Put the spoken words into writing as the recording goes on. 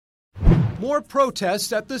More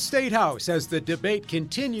protests at the statehouse as the debate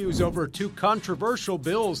continues over two controversial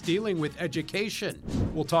bills dealing with education.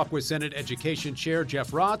 We'll talk with Senate Education Chair Jeff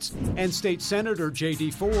Raatz and State Senator J.D.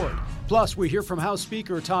 Ford. Plus, we hear from House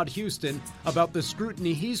Speaker Todd Huston about the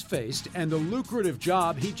scrutiny he's faced and the lucrative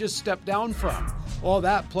job he just stepped down from. All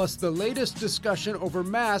that plus the latest discussion over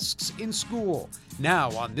masks in school. Now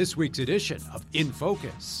on this week's edition of In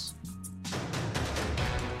Focus.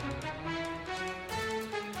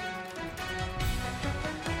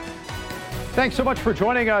 Thanks so much for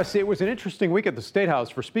joining us. It was an interesting week at the Statehouse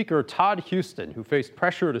for Speaker Todd Huston, who faced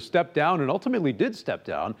pressure to step down and ultimately did step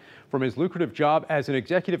down from his lucrative job as an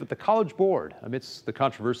executive at the College Board amidst the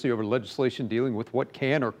controversy over legislation dealing with what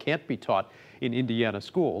can or can't be taught in Indiana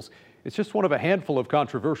schools. It's just one of a handful of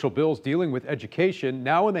controversial bills dealing with education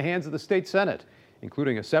now in the hands of the state Senate,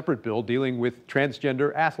 including a separate bill dealing with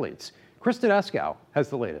transgender athletes. Kristen Eskow has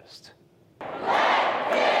the latest.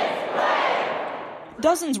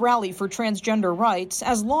 Dozens rally for transgender rights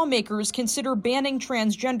as lawmakers consider banning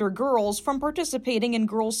transgender girls from participating in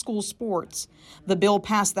girls' school sports. The bill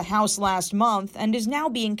passed the House last month and is now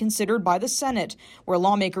being considered by the Senate, where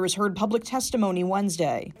lawmakers heard public testimony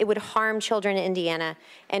Wednesday. It would harm children in Indiana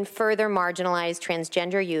and further marginalize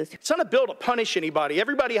transgender youth. It's not a bill to punish anybody.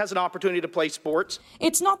 Everybody has an opportunity to play sports.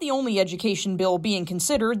 It's not the only education bill being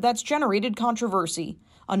considered that's generated controversy.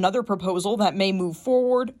 Another proposal that may move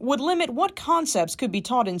forward would limit what concepts could be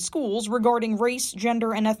taught in schools regarding race,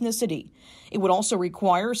 gender, and ethnicity. It would also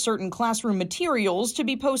require certain classroom materials to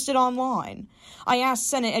be posted online. I asked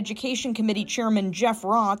Senate Education Committee Chairman Jeff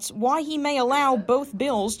Raatz why he may allow both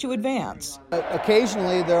bills to advance.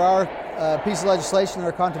 Occasionally there are pieces of legislation that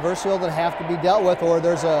are controversial that have to be dealt with, or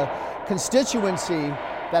there's a constituency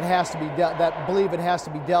that believe it has to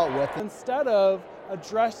be dealt with. Instead of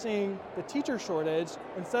addressing the teacher shortage,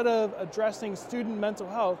 instead of addressing student mental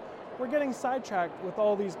health, we're getting sidetracked with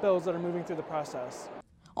all these bills that are moving through the process.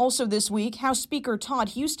 Also this week, House Speaker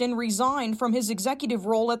Todd Huston resigned from his executive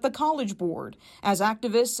role at the College Board, as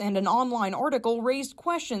activists and an online article raised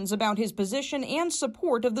questions about his position and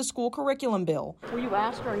support of the school curriculum bill. Were you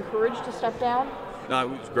asked or encouraged to step down? No,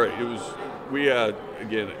 it was great. We had,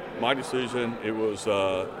 again, my decision, they've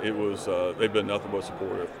been nothing but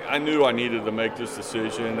supportive. I knew I needed to make this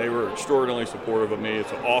decision. They were extraordinarily supportive of me.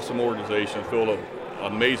 It's an awesome organization filled with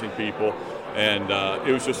amazing people, and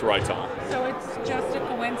it was just the right time. So it's just a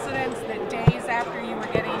coincidence that days after you were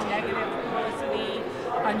getting negative publicity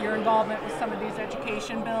on your involvement with some of these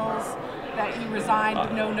education bills that you resigned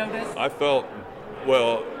with no notice? I felt,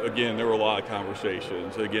 well, again, there were a lot of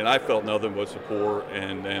conversations. Again, I felt nothing but support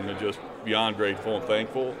and just beyond grateful and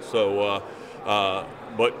thankful. So,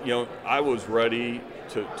 but, I was ready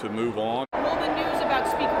to move on. Will the news about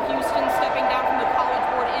Speaker Huston stepping down from the College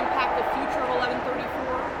Board impact the future of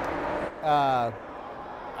 1134?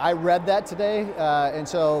 I read that today, and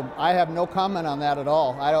so I have no comment on that at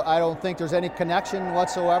all. I don't think there's any connection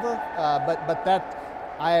whatsoever, but that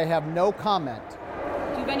I have no comment. Do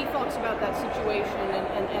you have any thoughts about that situation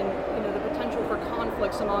and the potential for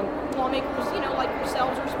conflicts among lawmakers, like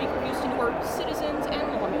yourselves or Speaker Huston, who are citizens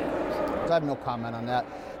and lawmakers? I have no comment on that.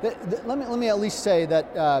 Let me at least say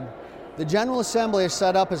that the General Assembly is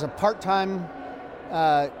set up as a part-time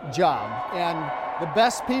job, and the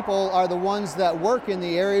best people are the ones that work in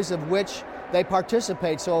the areas of which they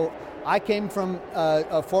participate. So I came from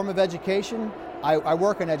a form of education. I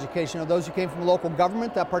work in education. Those who came from local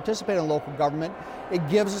government that participate in local government, it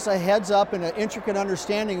gives us a heads up and an intricate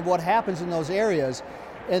understanding of what happens in those areas.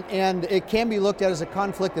 And it can be looked at as a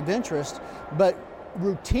conflict of interest, but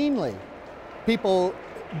routinely people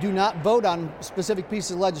do not vote on specific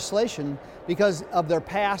pieces of legislation because of their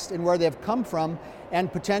past and where they've come from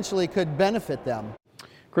and potentially could benefit them.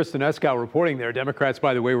 Kristen Eskow reporting there. Democrats,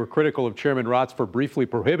 by the way, were critical of Chairman Raatz for briefly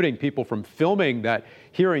prohibiting people from filming that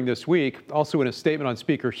hearing this week. Also in a statement on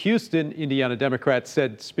Speaker Huston, Indiana Democrats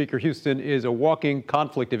said Speaker Huston is a walking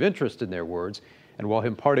conflict of interest in their words. And while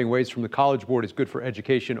him parting ways from the College Board is good for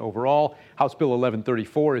education overall, House Bill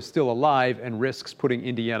 1134 is still alive and risks putting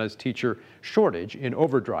Indiana's teacher shortage in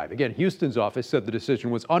overdrive. Again, Huston's office said the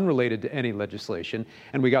decision was unrelated to any legislation.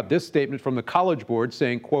 And we got this statement from the College Board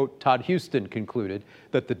saying, quote, Todd Huston concluded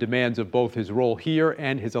that the demands of both his role here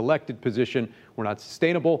and his elected position were not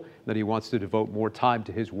sustainable, that he wants to devote more time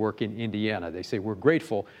to his work in Indiana. They say we're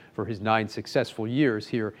grateful for his 9 successful years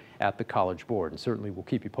here at the College Board. And certainly we'll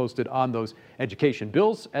keep you posted on those education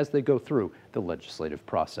bills as they go through the legislative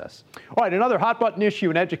process. All right, another hot button issue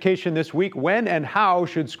in education this week. When and how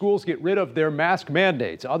should schools get rid of their mask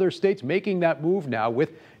mandates? Other states making that move now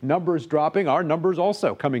with numbers dropping. Our numbers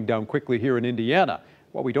also coming down quickly here in Indiana.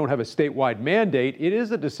 While we don't have a statewide mandate, it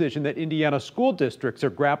is a decision that Indiana school districts are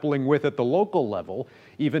grappling with at the local level,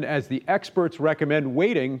 even as the experts recommend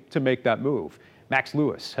waiting to make that move. Max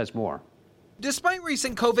Lewis has more. Despite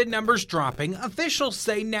recent COVID numbers dropping, officials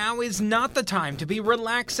say now is not the time to be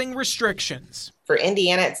relaxing restrictions. For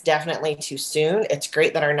Indiana, it's definitely too soon. It's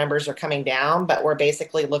great that our numbers are coming down, but we're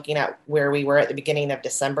basically looking at where we were at the beginning of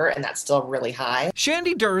December, and that's still really high.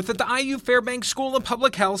 Shandy Dirth at the IU Fairbanks School of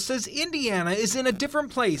Public Health says Indiana is in a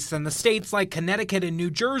different place than the states like Connecticut and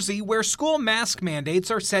New Jersey, where school mask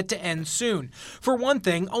mandates are set to end soon. For one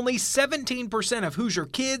thing, only 17% of Hoosier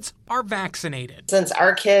kids are vaccinated. Since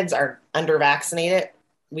our kids are under-vaccinated,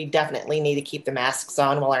 we definitely need to keep the masks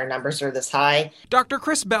on while our numbers are this high. Dr.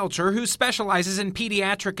 Chris Belcher, who specializes in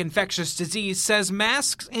pediatric infectious disease, says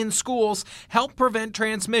masks in schools help prevent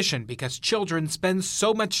transmission because children spend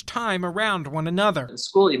so much time around one another. In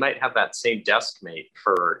school, you might have that same desk mate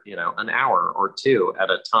for, an hour or two at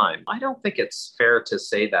a time. I don't think it's fair to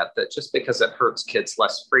say that just because it hurts kids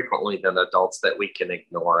less frequently than adults that we can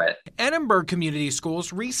ignore it. Edinburgh Community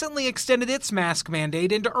Schools recently extended its mask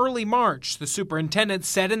mandate into early March. The superintendent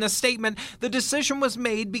said in the statement the decision was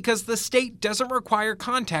made because the state doesn't require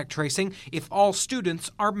contact tracing if all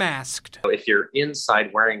students are masked. If you're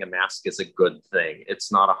inside, wearing a mask is a good thing.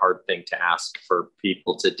 It's not a hard thing to ask for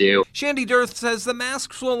people to do. Shandy Dirth says the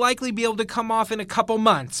masks will likely be able to come off in a couple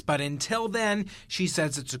months, but until then, she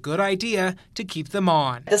says it's a good idea to keep them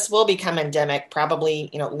on. This will become endemic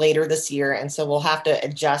probably, later this year, and so we'll have to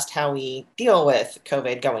adjust how we deal with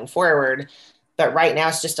COVID going forward. But right now,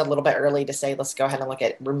 it's just a little bit early to say, let's go ahead and look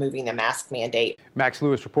at removing the mask mandate. Max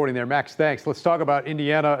Lewis reporting there. Max, thanks. Let's talk about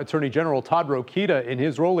Indiana Attorney General Todd Rokita. In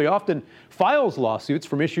his role, he often files lawsuits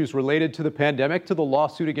from issues related to the pandemic to the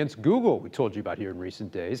lawsuit against Google we told you about here in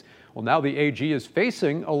recent days. Well, now the AG is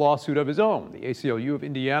facing a lawsuit of his own. The ACLU of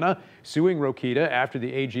Indiana suing Rokita after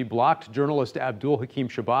the AG blocked journalist Abdul Hakim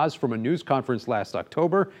Shabazz from a news conference last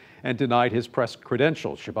October and denied his press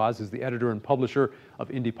credentials. Shabazz is the editor and publisher of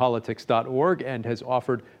IndyPolitics.org and has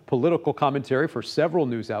offered political commentary for several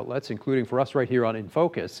news outlets, including for us right here on In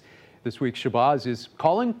Focus. This week, Shabazz is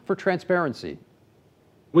calling for transparency.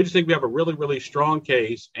 We just think we have a really, really strong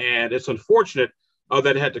case, and it's unfortunate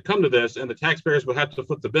that it had to come to this, and the taxpayers would have to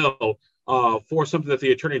foot the bill for something that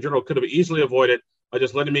the Attorney General could have easily avoided by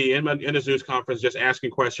just letting me in his news conference, just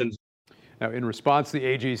asking questions. Now, in response, the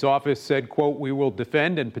AG's office said, quote, "We will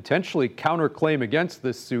defend and potentially counterclaim against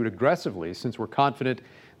this suit aggressively since we're confident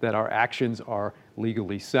that our actions are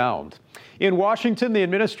legally sound." In Washington, the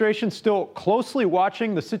administration still closely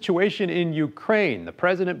watching the situation in Ukraine. The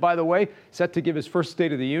president, by the way, set to give his first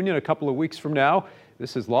State of the Union a couple of weeks from now.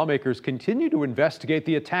 This as lawmakers continue to investigate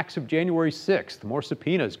the attacks of January 6th. More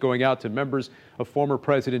subpoenas going out to members of former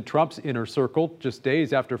President Trump's inner circle just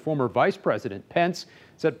days after former Vice President Pence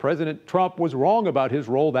said President Trump was wrong about his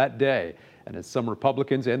role that day. And as some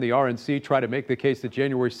Republicans and the RNC try to make the case that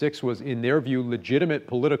January 6th was, in their view, legitimate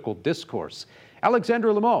political discourse,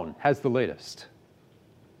 Alexandra Limon has the latest.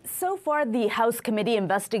 So far, the House committee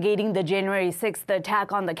investigating the January 6th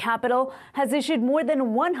attack on the Capitol has issued more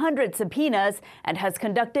than 100 subpoenas and has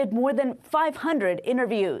conducted more than 500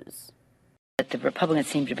 interviews. The Republicans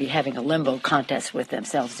seem to be having a limbo contest with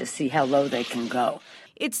themselves to see how low they can go.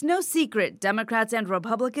 It's no secret Democrats and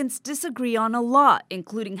Republicans disagree on a lot,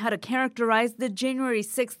 including how to characterize the January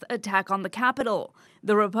 6th attack on the Capitol.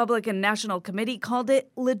 The Republican National Committee called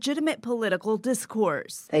it legitimate political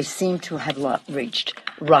discourse. They seem to have reached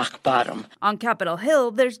rock bottom. On Capitol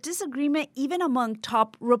Hill, there's disagreement even among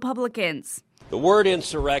top Republicans. The word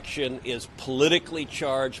insurrection is politically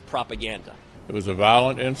charged propaganda. It was a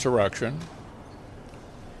violent insurrection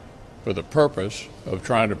for the purpose of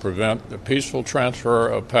trying to prevent the peaceful transfer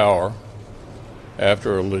of power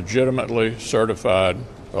after a legitimately certified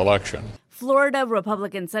election. Florida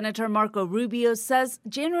Republican Senator Marco Rubio says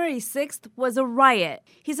January 6th was a riot.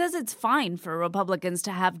 He says it's fine for Republicans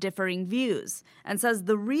to have differing views and says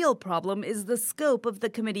the real problem is the scope of the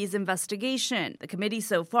committee's investigation. The committee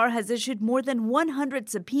so far has issued more than 100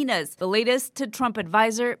 subpoenas, the latest to Trump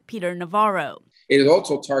advisor Peter Navarro. It is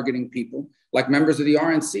also targeting people like members of the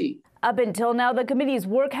RNC. Up until now, the committee's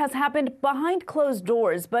work has happened behind closed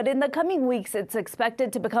doors, but in the coming weeks, it's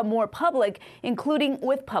expected to become more public, including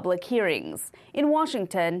with public hearings. In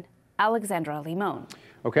Washington, Alexandra Limon.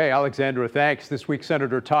 Okay, Alexandra, thanks. This week,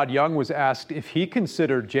 Senator Todd Young was asked if he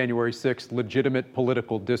considered January 6th legitimate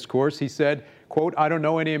political discourse. He said, quote, "I don't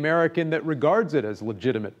know any American that regards it as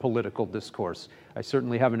legitimate political discourse. I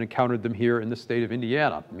certainly haven't encountered them here in the state of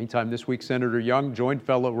Indiana." Meantime, this week, Senator Young joined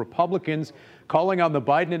fellow Republicans calling on the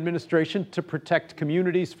Biden administration to protect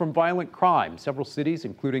communities from violent crime. Several cities,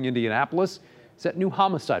 including Indianapolis, set new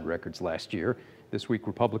homicide records last year. This week,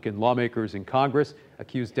 Republican lawmakers in Congress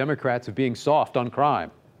accused Democrats of being soft on crime.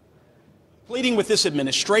 Pleading with this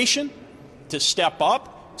administration to step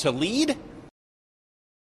up, to lead.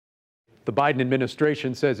 The Biden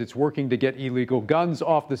administration says it's working to get illegal guns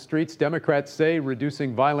off the streets. Democrats say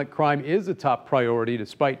reducing violent crime is a top priority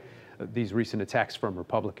despite these recent attacks from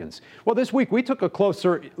Republicans. Well, this week we took a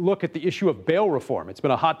closer look at the issue of bail reform. It's been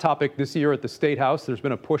a hot topic this year at the Statehouse. There's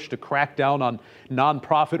been a push to crack down on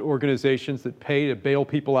nonprofit organizations that pay to bail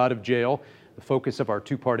people out of jail, the focus of our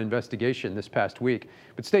two-part investigation this past week.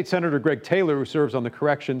 But State Senator Greg Taylor, who serves on the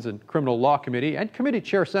Corrections and Criminal Law Committee, and Committee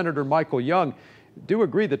Chair Senator Michael Young do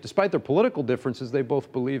agree that despite their political differences, they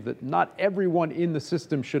both believe that not everyone in the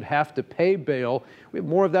system should have to pay bail. We have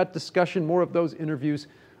more of that discussion, more of those interviews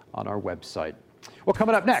on our website. Well,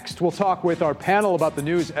 coming up next, we'll talk with our panel about the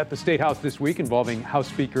news at the State House this week involving House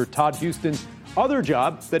Speaker Todd Huston's other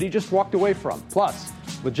job that he just walked away from. Plus,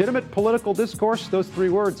 legitimate political discourse, those three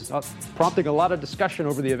words, prompting a lot of discussion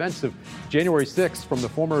over the events of January 6th, from the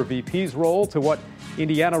former VP's role to what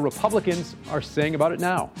Indiana Republicans are saying about it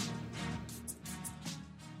now.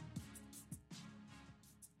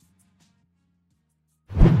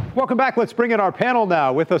 Welcome back. Let's bring in our panel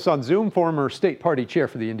now. With us on Zoom, former state party chair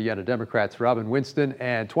for the Indiana Democrats, Robin Winston,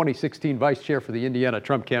 and 2016 vice chair for the Indiana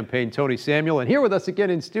Trump campaign, Tony Samuel. And here with us again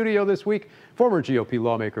in studio this week, former GOP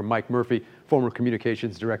lawmaker Mike Murphy, former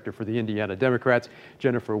communications director for the Indiana Democrats,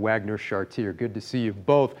 Jennifer Wagner-Chartier. Good to see you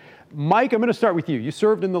both. Mike, I'm going to start with you. You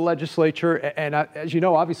served in the legislature, and as you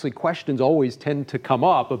know, obviously questions always tend to come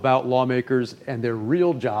up about lawmakers and their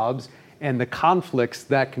real jobs and the conflicts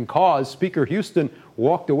that can cause. Speaker Huston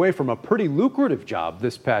walked away from a pretty lucrative job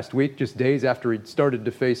this past week, just days after he'd started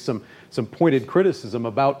to face some pointed criticism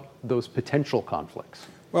about those potential conflicts.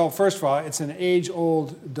 Well, first of all, it's an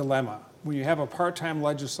age-old dilemma. When you have a part-time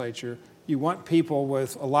legislature, you want people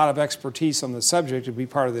with a lot of expertise on the subject to be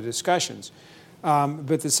part of the discussions.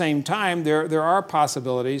 But at the same time, there are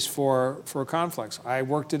possibilities for conflicts. I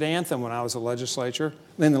worked at Anthem when I was in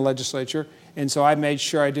the legislature, and so I made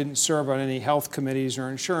sure I didn't serve on any health committees or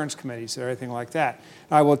insurance committees or anything like that.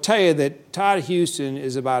 I will tell you that Todd Huston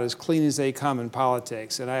is about as clean as they come in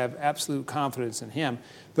politics, and I have absolute confidence in him.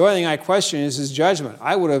 The only thing I question is his judgment.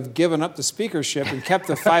 I would have given up the speakership and kept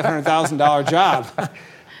the $500,000 job.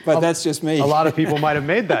 But that's just me. A lot of people might have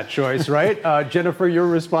made that choice, right? Jennifer, your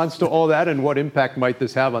response to all that, and what impact might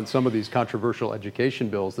this have on some of these controversial education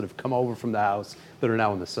bills that have come over from the House that are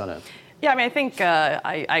now in the Senate? Yeah, I mean, I think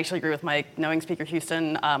I actually agree with Mike. Knowing Speaker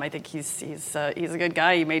Huston, I think he's a good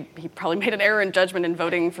guy. He probably made an error in judgment in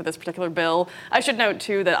voting for this particular bill. I should note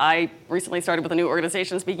too that I recently started with a new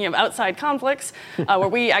organization. Speaking of outside conflicts, where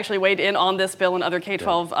we actually weighed in on this bill and other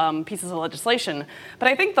K-12 pieces of legislation. But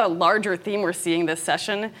I think the larger theme we're seeing this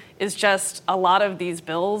session is just a lot of these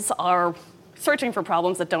bills are searching for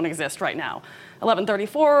problems that don't exist right now.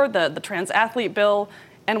 1134, the trans athlete bill.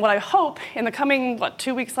 And what I hope in the coming,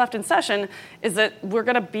 2 weeks left in session, is that we're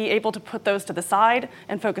going to be able to put those to the side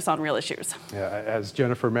and focus on real issues. Yeah, as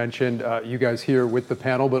Jennifer mentioned, you guys here with the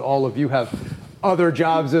panel, but all of you have other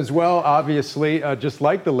jobs as well, obviously, just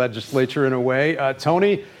like the legislature in a way.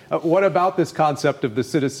 Tony, what about this concept of the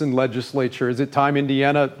citizen legislature? Is it time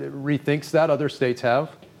Indiana rethinks that? Other states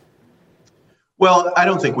have? Well, I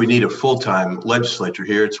don't think we need a full-time legislature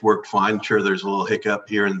here. It's worked fine. Sure, there's a little hiccup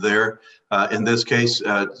here and there. In this case,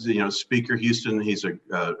 Speaker Huston, he's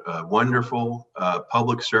a wonderful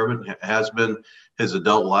public servant, has been his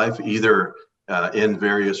adult life, either in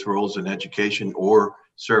various roles in education or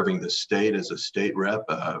serving the state as a state rep,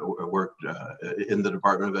 worked in the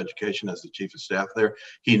Department of Education as the chief of staff there.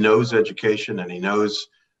 He knows education and he knows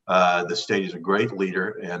the state is a great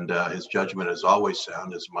leader, and his judgment is always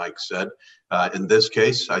sound, as Mike said. In this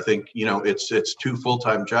case, I think, it's two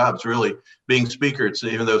full-time jobs, really. Being speaker,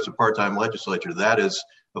 even though it's a part-time legislature, that is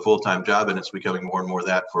a full-time job, and it's becoming more and more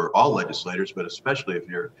that for all legislators, but especially if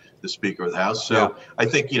you're the Speaker of the House. So I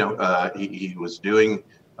think, he was doing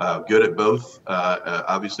good at both,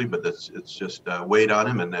 obviously, but it's just weighed on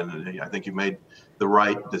him, and then I think he made the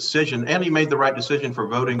right decision, and he made the right decision for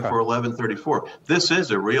voting for 1134. This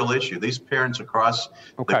is a real issue. These parents across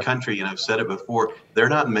the country, and I've said it before, they're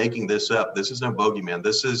not making this up. This is no bogeyman.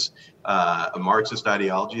 This is a Marxist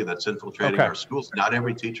ideology that's infiltrating our schools. Not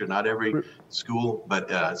every teacher, not every school,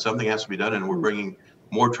 but something has to be done, and we're bringing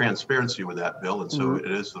more transparency with that bill, and so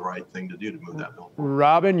it is the right thing to do to move that bill forward.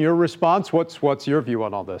 Robin, your response, what's your view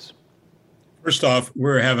on all this? First off,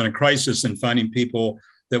 we're having a crisis in finding people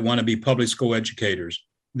that want to be public school educators.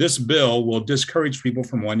 This bill will discourage people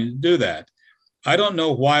from wanting to do that. I don't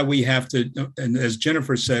know why we have to, and as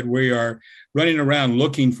Jennifer said, we are running around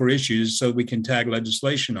looking for issues so we can tag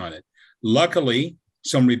legislation on it. Luckily,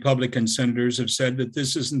 some Republican senators have said that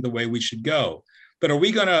this isn't the way we should go. But are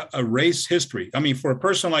we going to erase history? I mean, for a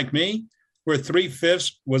person like me, where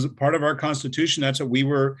 3/5 was a part of our Constitution, that's what we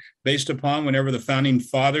were based upon whenever the founding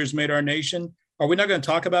fathers made our nation. Are we not going to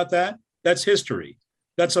talk about that? That's history.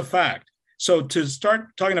 That's a fact. So to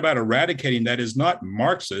start talking about eradicating that is not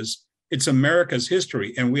Marxist. It's America's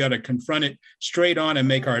history, and we ought to confront it straight on and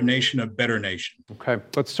make our nation a better nation. Okay,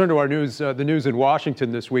 let's turn to our news, the news in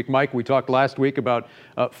Washington this week. Mike, we talked last week about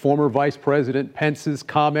former Vice President Pence's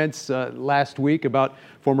comments last week about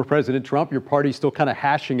former President Trump. Your party's still kind of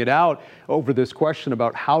hashing it out over this question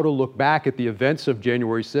about how to look back at the events of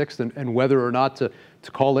January 6th and whether or not to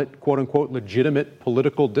call it, quote unquote, legitimate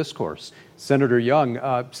political discourse. Senator Young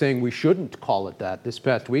saying we shouldn't call it that this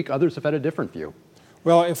past week. Others have had a different view.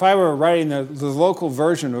 Well, if I were writing the local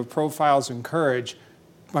version of Profiles in Courage,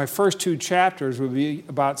 my first 2 chapters would be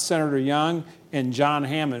about Senator Young and John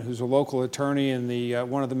Hammond, who's a local attorney and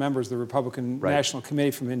one of the members of the Republican National Committee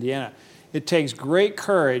from Indiana. It takes great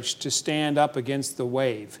courage to stand up against the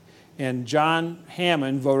wave. And John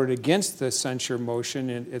Hammond voted against the censure motion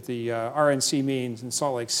at the RNC meetings in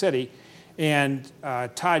Salt Lake City. And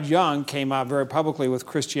Todd Young came out very publicly with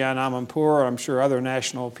Christiane Amanpour, I'm sure other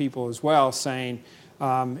national people as well, saying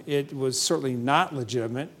it was certainly not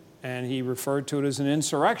legitimate, and he referred to it as an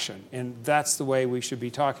insurrection. And that's the way we should be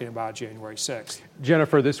talking about January 6th.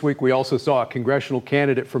 Jennifer, this week we also saw a congressional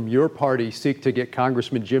candidate from your party seek to get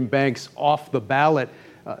Congressman Jim Banks off the ballot,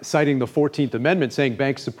 citing the 14th Amendment, saying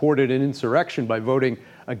Banks supported an insurrection by voting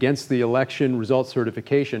against the election result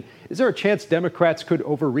certification. Is there a chance Democrats could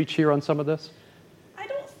overreach here on some of this?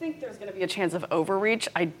 I think there's going to be a chance of overreach.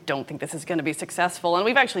 I don't think this is going to be successful, and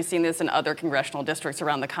we've actually seen this in other congressional districts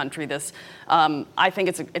around the country. I think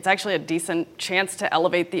it's actually a decent chance to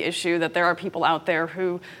elevate the issue that there are people out there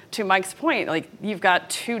who, to Mike's point, like you've got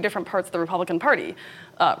 2 different parts of the Republican Party.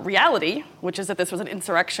 Reality, which is that this was an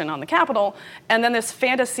insurrection on the Capitol, and then this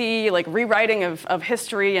fantasy, like rewriting of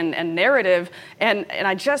history and narrative, and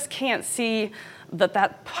I just can't see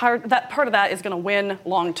that part of that is going to win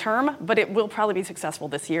long term, but it will probably be successful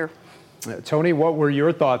this year. Tony, what were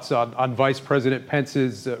your thoughts on Vice President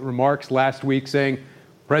Pence's remarks last week saying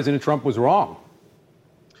President Trump was wrong?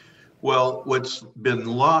 Well, what's been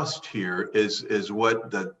lost here is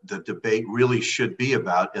what the debate really should be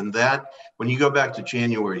about, and that when you go back to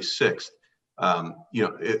January 6th,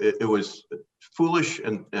 it was foolish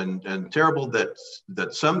and terrible that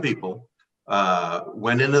some people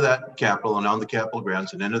went into that Capitol and on the Capitol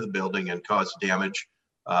grounds and into the building and caused damage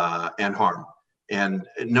and harm. And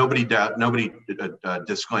nobody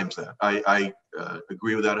disclaims that. I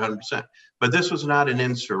agree with that 100%. But this was not an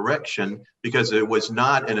insurrection because it was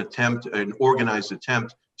not an organized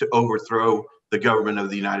attempt to overthrow the government of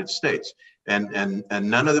the United States. And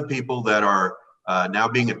none of the people that are now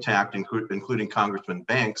being attacked, including Congressman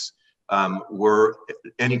Banks, were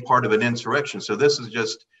any part of an insurrection. So this is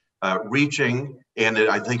just reaching, and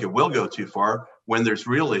I think it will go too far when there's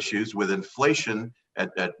real issues with inflation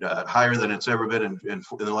at higher than it's ever been in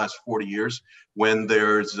the last 40 years, when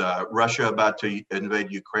there's Russia about to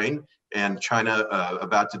invade Ukraine and China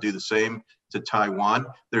about to do the same to Taiwan.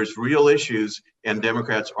 There's real issues, and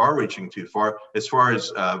Democrats are reaching too far. As far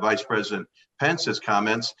as Vice President Pence's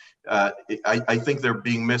comments, I think they're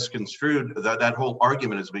being misconstrued. That whole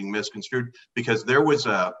argument is being misconstrued because there was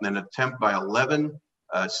an attempt by 11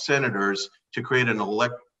 senators to create an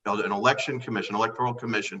election commission, electoral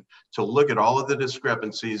commission, to look at all of the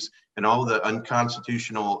discrepancies and all of the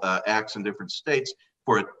unconstitutional acts in different states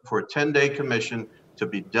for a 10-day commission to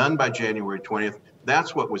be done by January 20th.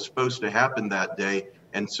 That's what was supposed to happen that day.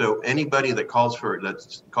 And so anybody that calls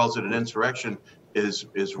it an insurrection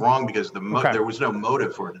is wrong because there was no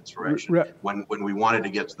motive for an insurrection when we wanted to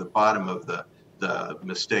get to the bottom of the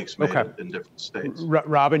mistakes made in different states.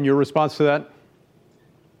 Robin, your response to that?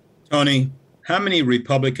 Tony, how many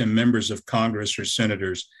Republican members of Congress or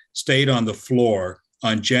senators stayed on the floor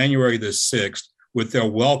on January the 6th with their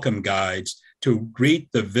welcome guides to greet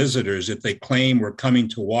the visitors that they claim were coming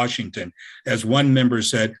to Washington? As one member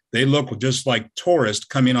said, they look just like tourists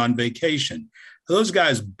coming on vacation. Those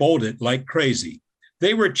guys bolted like crazy.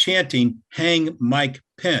 They were chanting, "Hang Mike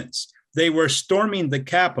Pence." They were storming the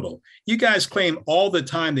Capitol. You guys claim all the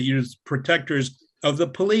time that you're protectors of the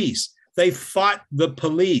police. They fought the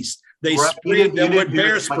police. They sprayed them with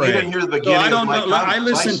bear spray. You didn't hear the beginning. So I don't know. I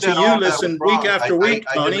listen to you. Listen week after week,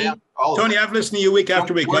 Tony. Tony, I've listened to you week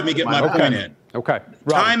after week. Let me get my point in. Okay.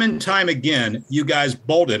 Time and time again, you guys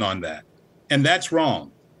bolted on that, and that's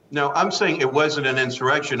wrong. No, I'm saying it wasn't an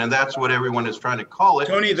insurrection, and that's what everyone is trying to call it.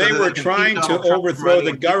 Tony, they were trying to overthrow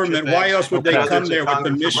the government. Why else would they come there with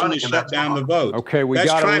permission to shut down the vote? Okay, we got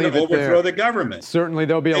That's to trying leave to it overthrow there. the government. Certainly,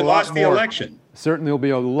 there'll be they a lot lost more. the election. Certainly, there'll be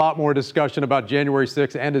a lot more discussion about January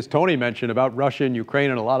 6th, and as Tony mentioned, about Russia and Ukraine,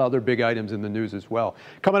 and a lot of other big items in the news as well.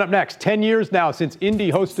 Coming up next, 10 years now since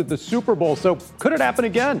Indy hosted the Super Bowl, so could it happen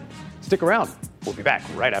again? Stick around. We'll be back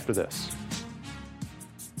right after this.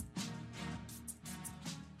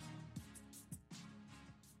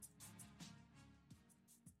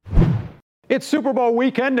 It's Super Bowl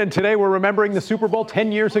weekend, and today we're remembering the Super Bowl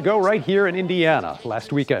 10 years ago right here in Indiana.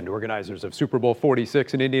 Last weekend, organizers of Super Bowl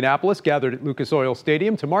 46 in Indianapolis gathered at Lucas Oil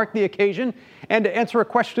Stadium to mark the occasion and to answer a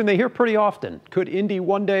question they hear pretty often. Could Indy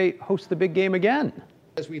one day host the big game again?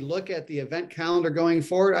 As we look at the event calendar going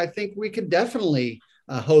forward, I think we could definitely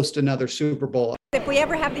host another Super Bowl. If we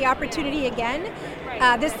ever have the opportunity again,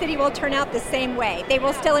 this city will turn out the same way. They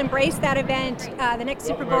will still embrace that event, the next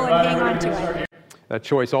Super Bowl, and hang on to it. That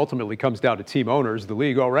choice ultimately comes down to team owners. The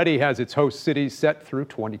league already has its host cities set through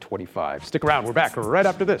 2025. Stick around. We're back right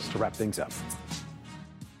after this to wrap things up.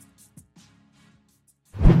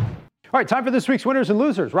 All right, time for this week's winners and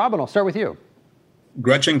losers. Robin, I'll start with you.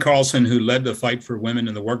 Gretchen Carlson, who led the fight for women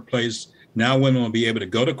in the workplace. Now women will be able to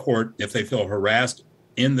go to court if they feel harassed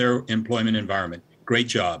in their employment environment. Great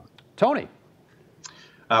job. Tony.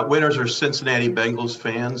 Winners are Cincinnati Bengals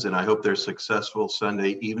fans, and I hope they're successful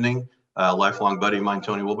Sunday evening. Lifelong buddy of mine,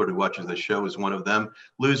 Tony Wilbert, who watches the show, is one of them.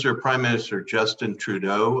 Loser, Prime Minister Justin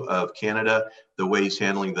Trudeau of Canada. The way he's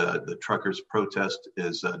handling the truckers' protest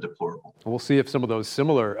is deplorable. We'll see if some of those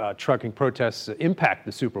similar trucking protests impact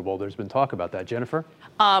the Super Bowl. There's been talk about that. Jennifer?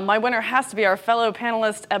 My winner has to be our fellow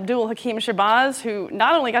panelist, Abdul Hakim Shabazz, who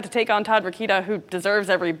not only got to take on Todd Rokita, who deserves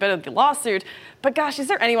every bit of the lawsuit, but gosh, is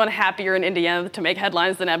there anyone happier in Indiana to make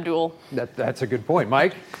headlines than Abdul? That's a good point.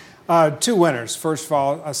 Mike? Two winners. First of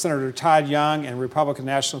all, Senator Todd Young and Republican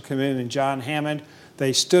National Committeeman John Hammond.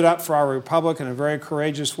 They stood up for our republic in a very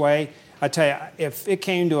courageous way. I tell you, if it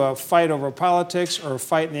came to a fight over politics or a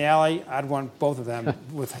fight in the alley, I'd want both of them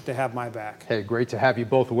to have my back. Hey, great to have you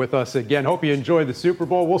both with us again. Hope you enjoyed the Super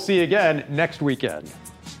Bowl. We'll see you again next weekend.